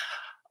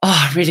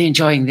 Oh, I'm really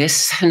enjoying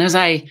this. And as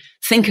I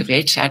think of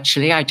it,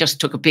 actually, I just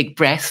took a big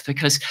breath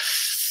because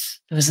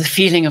there was the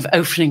feeling of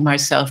opening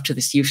myself to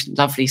this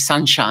lovely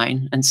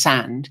sunshine and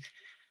sand.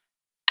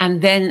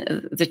 And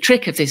then the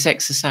trick of this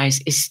exercise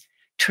is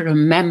to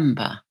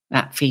remember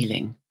that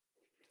feeling.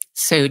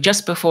 So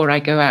just before I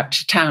go out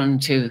to town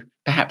to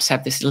perhaps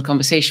have this little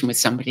conversation with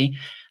somebody,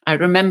 I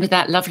remember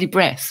that lovely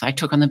breath I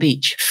took on the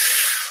beach,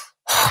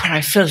 where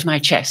I filled my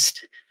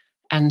chest.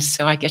 And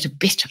so I get a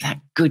bit of that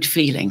good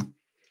feeling.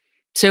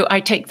 So I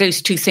take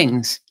those two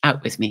things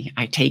out with me.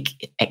 I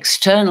take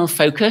external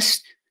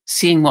focus,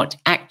 seeing what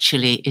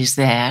actually is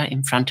there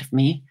in front of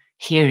me,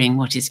 hearing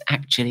what is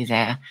actually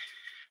there.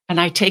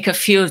 And I take a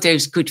few of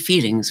those good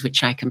feelings,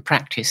 which I can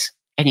practice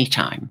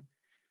anytime,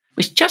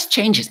 which just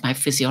changes my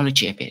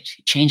physiology a bit.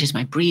 It changes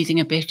my breathing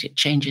a bit. It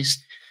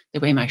changes the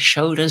way my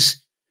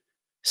shoulders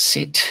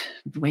sit,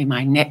 the way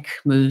my neck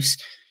moves,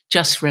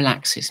 just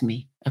relaxes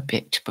me a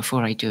bit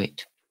before I do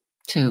it.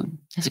 So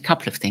there's a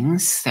couple of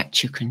things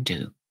that you can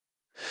do.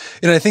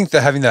 And I think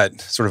that having that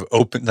sort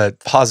of that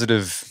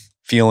positive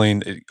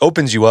feeling, it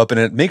opens you up and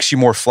it makes you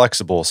more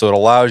flexible. So it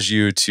allows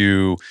you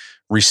to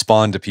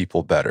respond to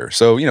people better.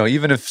 So,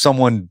 even if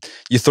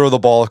you throw the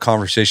ball of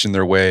conversation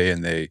their way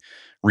and they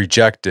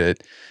reject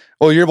it,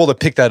 well, you're able to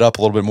pick that up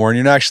a little bit more and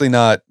you're actually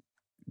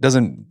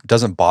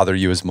doesn't bother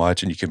you as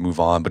much and you can move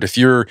on. But if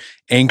you're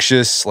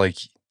anxious, like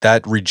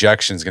that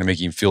rejection is going to make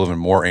you feel even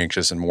more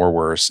anxious and more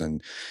worse.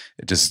 And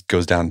it just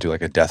goes down to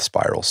like a death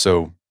spiral.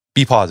 So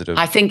be positive.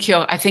 I think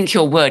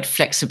your word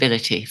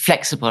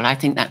flexible, I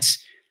think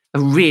that's a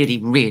really,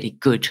 really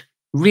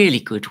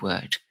good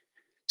word.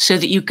 So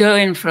that you go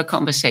in for a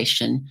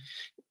conversation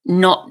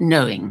not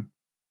knowing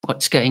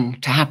what's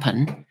going to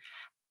happen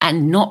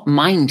and not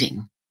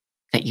minding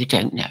that you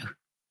don't know.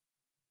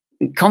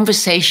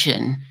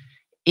 Conversation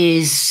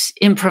is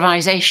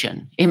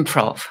improvisation,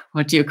 improv.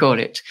 What do you call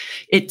it?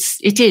 It's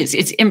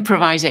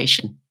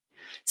improvisation.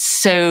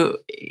 So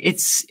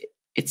it's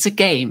a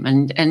game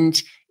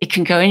and it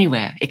can go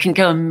anywhere. It can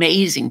go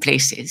amazing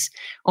places,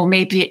 or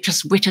maybe it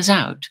just witters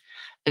out.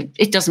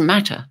 It doesn't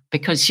matter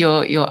because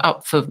you're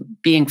up for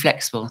being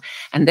flexible.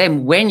 And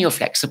then when you're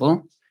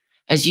flexible,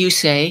 as you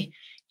say,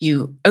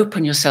 you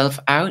open yourself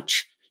out,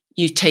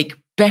 you take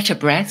better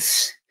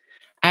breaths.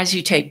 As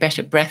you take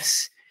better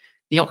breaths,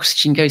 the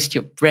oxygen goes to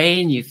your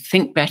brain, you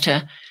think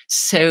better.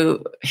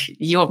 So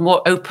you're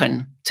more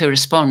open to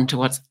respond to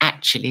what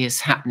actually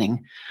is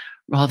happening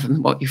rather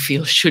than what you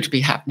feel should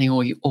be happening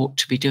or you ought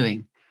to be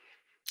doing.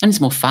 And it's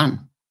more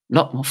fun, a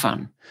lot more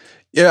fun.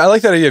 Yeah, I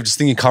like that idea of just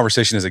thinking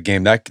conversation as a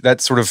game.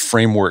 That sort of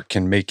framework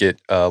can make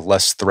it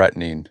less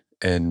threatening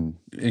and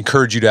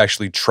encourage you to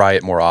actually try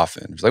it more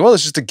often. It's like, well,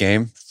 it's just a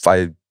game. If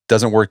it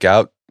doesn't work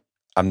out,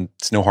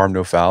 it's no harm,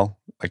 no foul.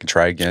 I can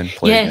try again,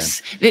 play again.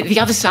 Yes. The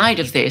other side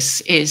of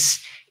this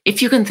is,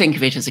 if you can think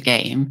of it as a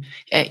game,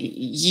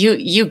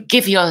 you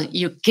give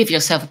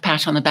yourself a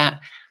pat on the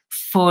back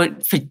for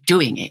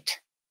doing it.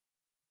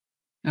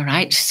 All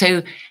right.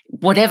 So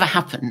whatever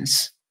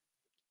happens,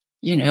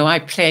 I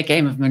play a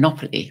game of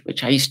Monopoly,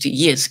 which I used to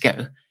years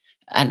ago,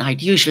 and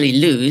I'd usually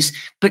lose,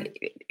 but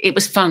it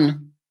was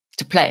fun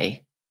to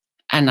play.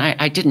 And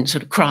I didn't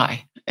sort of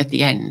cry at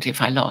the end if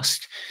I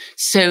lost.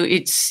 So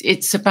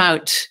it's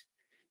about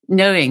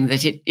knowing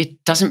that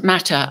it doesn't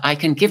matter. I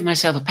can give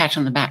myself a pat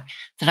on the back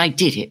that I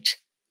did it.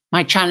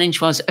 My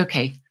challenge was,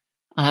 okay,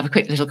 I'll have a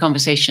quick little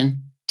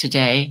conversation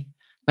today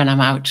when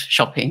I'm out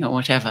shopping or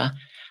whatever.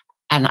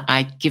 And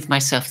I give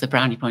myself the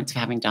brownie points for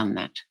having done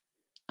that.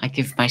 I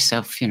give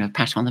myself, a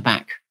pat on the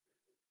back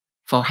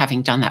for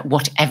having done that,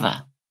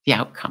 whatever the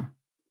outcome.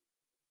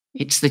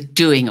 It's the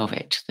doing of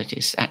it that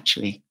is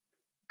actually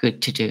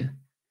good to do.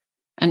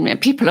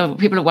 And people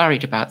are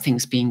worried about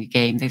things being a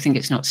game. They think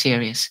it's not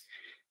serious.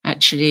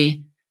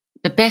 Actually,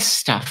 the best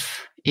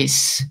stuff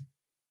is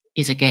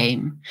a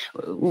game.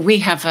 We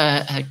have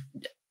an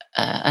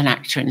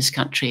actor in this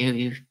country who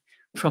you've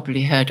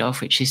probably heard of,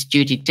 which is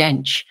Judy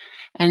Dench.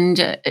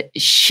 And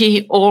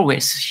she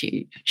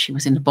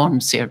was in the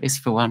Bond series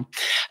for one.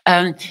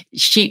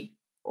 She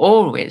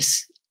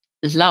always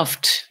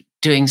loved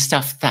doing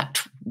stuff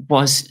that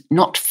was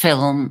not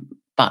film,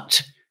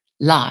 but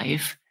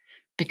live,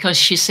 because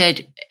she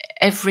said,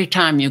 every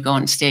time you go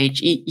on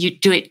stage, you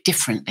do it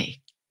differently.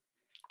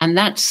 And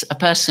that's a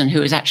person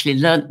who has actually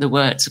learnt the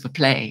words of a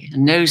play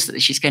and knows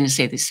that she's going to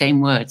say the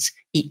same words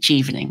each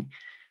evening.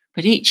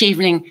 But each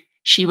evening,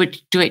 she would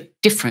do it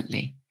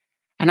differently.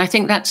 And I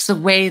think that's the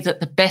way that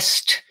the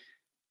best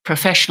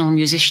professional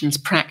musicians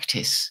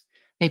practice.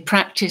 They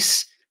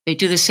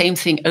do the same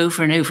thing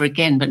over and over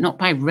again, but not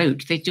by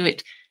rote. They do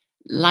it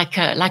like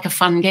a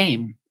fun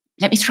game.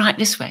 Let me try it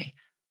this way.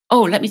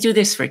 Oh, let me do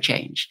this for a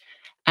change.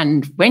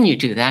 And when you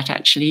do that,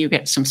 actually, you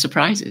get some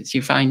surprises.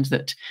 You find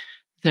that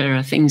there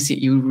are things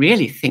that you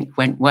really think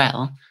went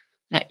well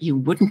that you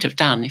wouldn't have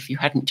done if you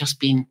hadn't just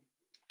been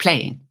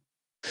playing.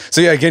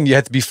 So yeah, again, you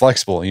have to be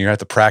flexible and you have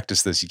to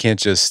practice this. You can't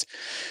just,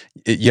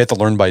 you have to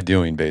learn by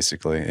doing,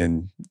 basically.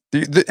 And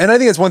and I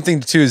think that's one thing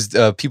too, is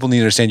people need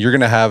to understand you're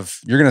going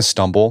to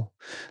stumble.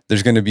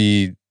 You're going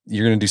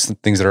to do some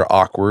things that are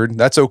awkward.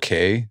 That's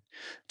okay.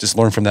 Just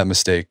learn from that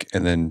mistake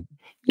and then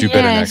do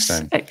better next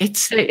time.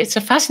 It's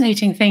a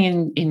fascinating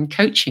thing in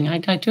coaching.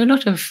 I do a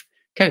lot of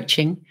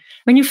coaching.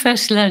 When you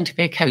first learn to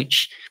be a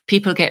coach,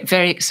 people get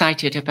very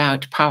excited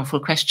about powerful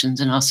questions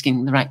and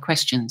asking the right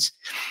questions.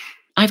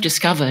 I've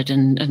discovered,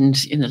 and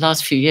in the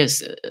last few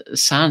years,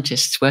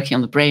 scientists working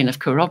on the brain have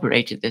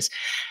corroborated this.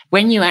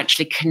 When you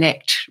actually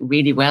connect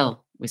really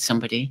well with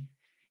somebody,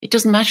 it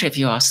doesn't matter if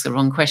you ask the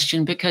wrong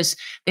question because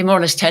they more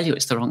or less tell you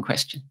it's the wrong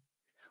question,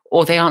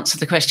 or they answer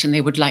the question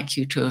they would like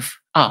you to have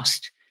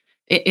asked.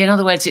 In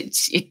other words,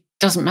 it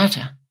doesn't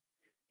matter.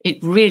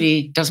 It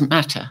really doesn't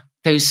matter.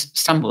 Those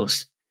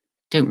stumbles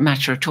don't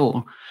matter at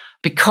all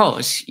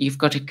because you've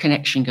got a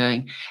connection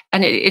going.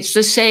 And it's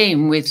the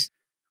same with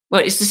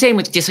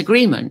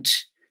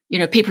disagreement.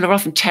 People are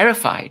often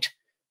terrified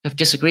of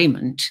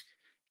disagreement,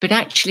 but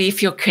actually,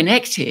 if you're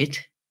connected,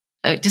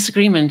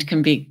 disagreement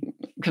can be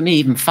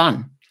even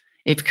fun.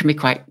 It can be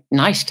quite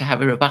nice to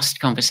have a robust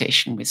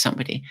conversation with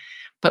somebody.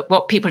 But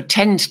what people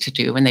tend to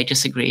do when they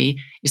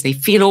disagree is they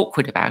feel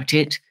awkward about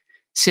it,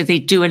 so they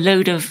do a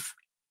load of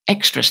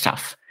extra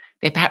stuff.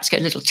 They perhaps get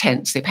a little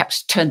tense. They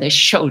perhaps turn their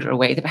shoulder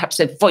away. Perhaps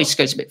their voice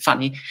goes a bit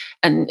funny,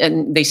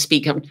 and they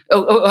speak,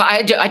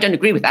 I don't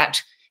agree with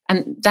that.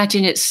 And that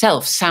in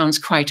itself sounds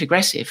quite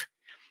aggressive.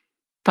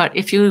 But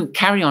if you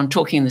carry on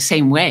talking in the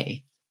same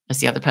way as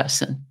the other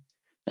person,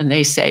 and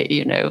they say,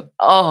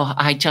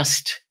 I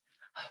just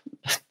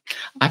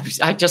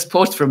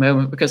paused for a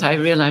moment because I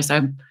realized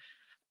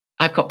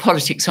I've got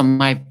politics on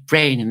my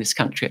brain in this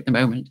country at the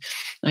moment.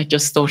 I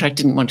just thought I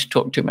didn't want to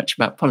talk too much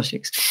about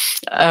politics.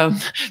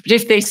 But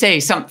if they say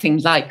something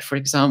like, for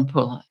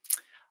example,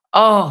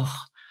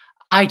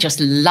 I just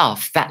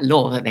love that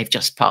law that they've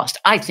just passed.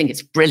 I think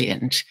it's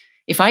brilliant.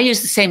 If I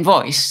use the same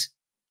voice,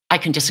 I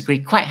can disagree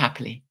quite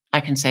happily. I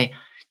can say,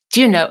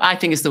 do you know, I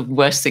think it's the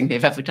worst thing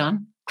they've ever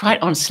done.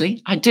 Quite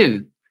honestly, I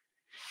do.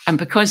 And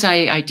because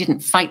I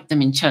didn't fight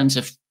them in terms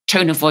of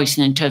tone of voice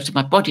and in terms of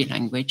my body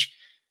language,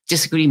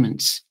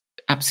 disagreements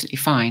absolutely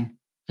fine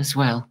as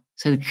well.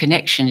 So the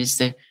connection is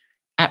the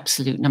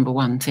absolute number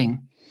one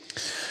thing.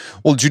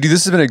 Well, Judy,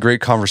 this has been a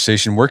great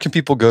conversation. Where can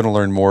people go to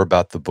learn more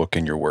about the book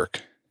and your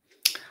work?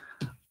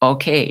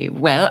 Okay,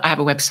 well, I have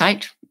a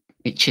website,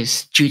 which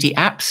is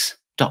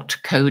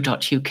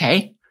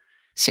judyapps.co.uk.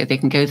 So they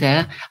can go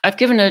there. I've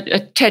given a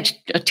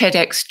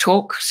TEDx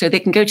talk, so they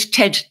can go to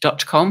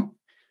ted.com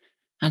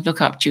and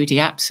look up Judy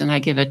Apps, and I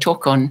give a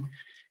talk on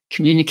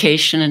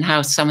communication and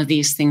how some of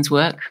these things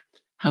work,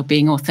 how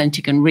being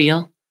authentic and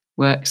real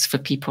works for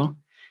people.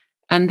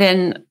 And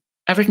then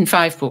I've written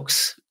 5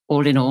 books,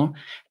 all in all.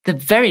 The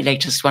very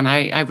latest one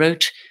I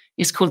wrote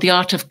is called The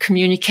Art of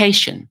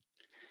Communication.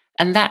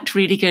 And that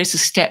really goes a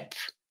step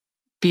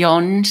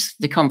beyond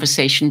the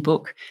conversation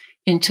book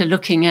into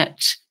looking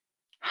at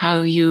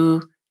how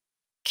you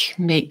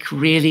make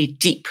really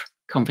deep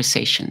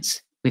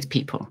conversations with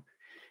people.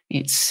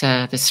 It's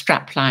the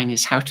strap line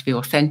is how to be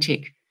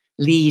authentic,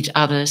 lead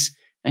others,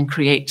 and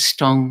create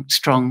strong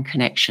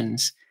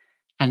connections.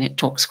 And it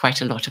talks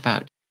quite a lot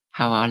about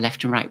how our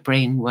left and right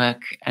brain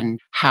work and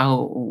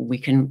how we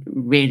can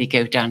really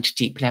go down to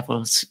deep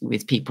levels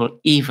with people,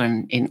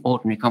 even in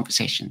ordinary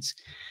conversations.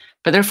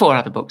 But there are 4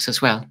 other books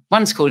as well.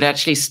 One's called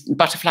actually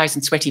Butterflies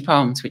and Sweaty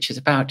Palms, which is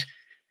about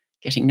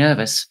getting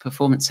nervous,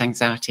 performance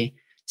anxiety.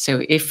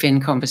 So if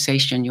in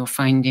conversation you're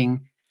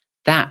finding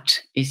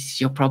that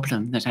is your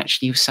problem, that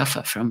actually you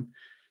suffer from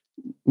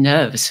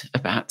nerves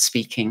about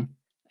speaking,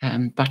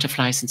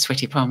 Butterflies and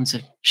Sweaty Palms,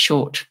 a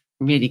short,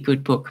 really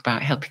good book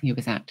about helping you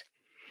with that.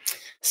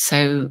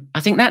 So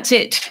I think that's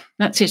it.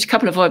 A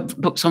couple of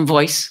books on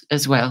voice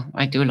as well.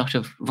 I do a lot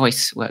of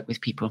voice work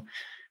with people.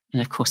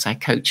 And of course, I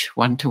coach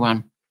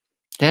one-to-one.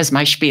 There's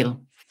my spiel.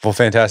 Well,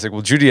 fantastic.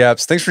 Well, Judy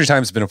Apps, thanks for your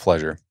time. It's been a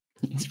pleasure.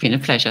 It's been a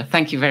pleasure.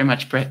 Thank you very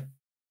much, Brett.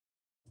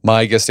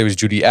 My guest today was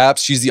Judy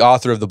Apps. She's the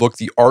author of the book,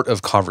 The Art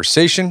of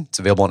Conversation. It's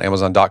available on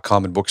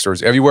Amazon.com and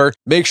bookstores everywhere.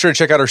 Make sure to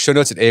check out our show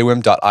notes at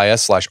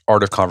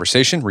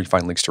aom.is/artofconversation, where you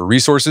find links to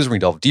resources where we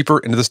delve deeper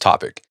into this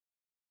topic.